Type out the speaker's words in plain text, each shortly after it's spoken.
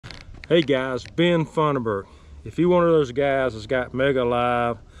Hey guys, Ben Funderburg. If you're one of those guys that's got Mega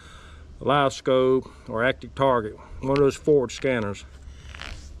Live, Live Scope, or Active Target, one of those forward scanners,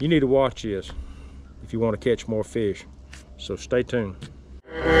 you need to watch this if you want to catch more fish. So stay tuned.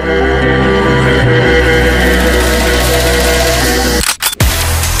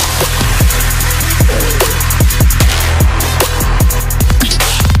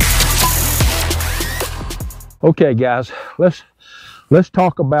 Okay guys, let's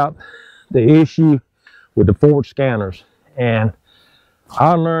talk about the issue with the forward scanners. And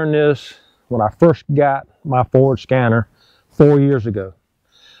I learned this when I first got my forward scanner 4 years ago.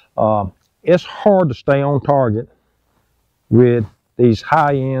 It's hard to stay on target with these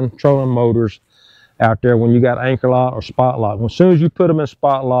high-end trolling motors out there when you got anchor lock or spot lock. As soon as you put them in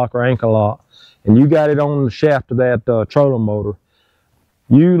spot lock or anchor lock and you got it on the shaft of that trolling motor,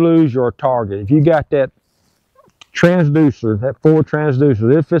 you lose your target. If you got that transducer, that forward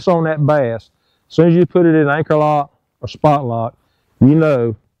transducer, if it's on that bass, as soon as you put it in anchor lock or spot lock, you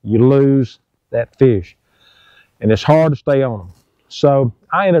know you lose that fish. And it's hard to stay on them. So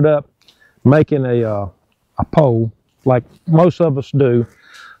I ended up making a pole like most of us do,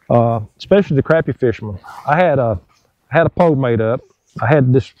 especially the crappie fishermen. I had a pole made up. I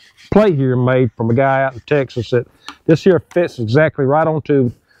had this plate here made from a guy out in Texas that this here fits exactly right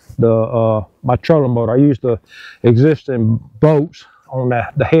onto the my trolling motor. I used the existing bolts on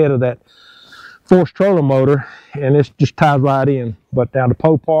the head of that forced trolling motor, and it's just tied right in. But down the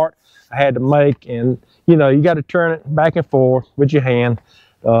pole part, I had to make, and you know, you got to turn it back and forth with your hand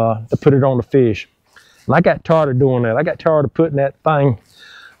to put it on the fish. And I got tired of doing that. I got tired of putting that thing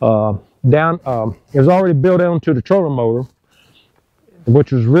down. It was already built onto the trolling motor,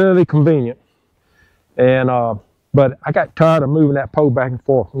 which was really convenient. And but I got tired of moving that pole back and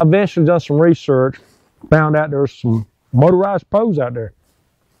forth. I eventually done some research, found out there was some motorized poles out there.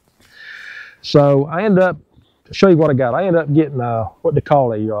 So I ended up, to show you what I got, I ended up getting what they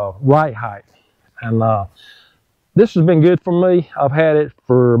call a Rite Hite. And this has been good for me. I've had it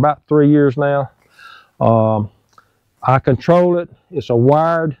for about 3 years now. I control it. It's a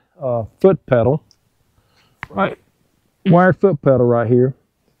wired foot pedal, right? Wired foot pedal right here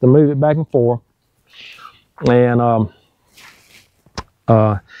to move it back and forth. And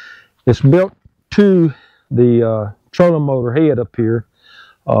it's built to the trolling motor head up here.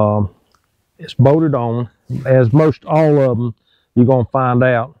 It's bolted on, as most all of them you're going to find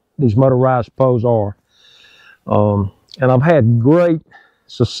out these motorized poles are. And I've had great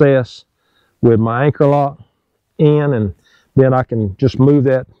success with my anchor lock in, and then I can just move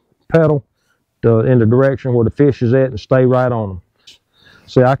that pedal in the direction where the fish is at and stay right on them.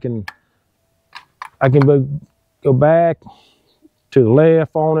 See, I can go back to the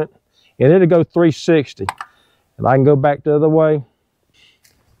left on it, and it'll go 360. And I can go back the other way.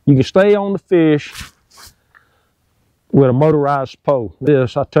 You can stay on the fish with a motorized pole.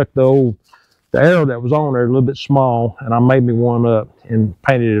 This, I took the arrow that was on there a little bit small, and I made me one up and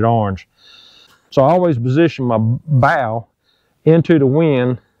painted it orange. So I always position my bow into the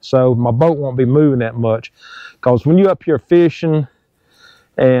wind so my boat won't be moving that much. Because when you're up here fishing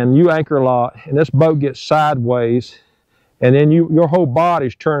and you anchor lock and this boat gets sideways, and then your whole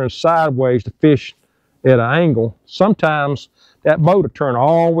body's turning sideways to fish at an angle, sometimes that boat will turn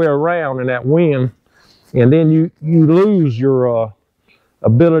all the way around in that wind, and then you lose your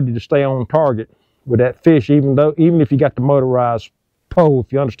ability to stay on target with that fish, even if you got the motorized pole,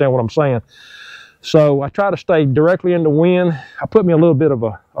 if you understand what I'm saying. So I try to stay directly in the wind. I put me a little bit of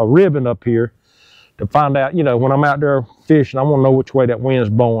a ribbon up here to find out, you know, when I'm out there fishing, I want to know which way that wind's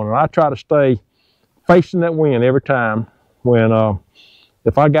blowing. And I try to stay facing that wind every time. When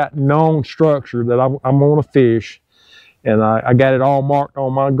if I got known structure that I'm going to fish, and I got it all marked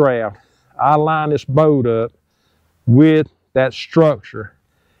on my graph, I line this boat up with that structure.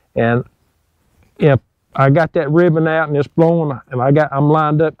 And if I got that ribbon out and it's blowing and I'm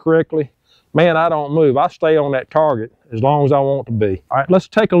lined up correctly, man, I don't move. I stay on that target as long as I want to be. All right, let's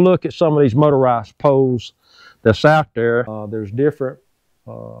take a look at some of these motorized poles that's out there. There's different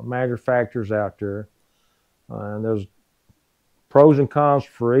manufacturers out there, and there's pros and cons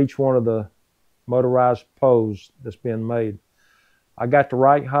for each one of the motorized poles that's been made. I got the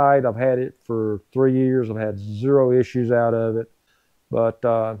Rite Hite. I've had it for 3 years. I've had 0 issues out of it. But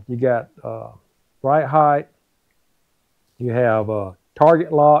you got Rite Hite, you have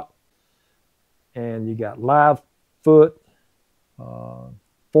target lock, and you got live foot,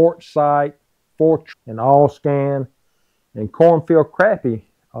 Foresight, and all scan, and Cornfield Crappie.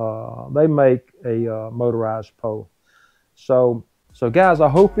 They make a motorized pole. So guys, I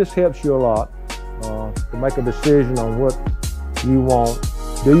hope this helps you a lot to make a decision on what you want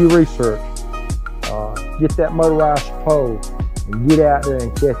Do your research. Get that motorized pole and get out there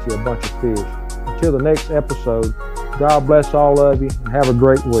and catch you a bunch of fish. Until the next episode, God bless all of you and have a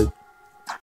great week.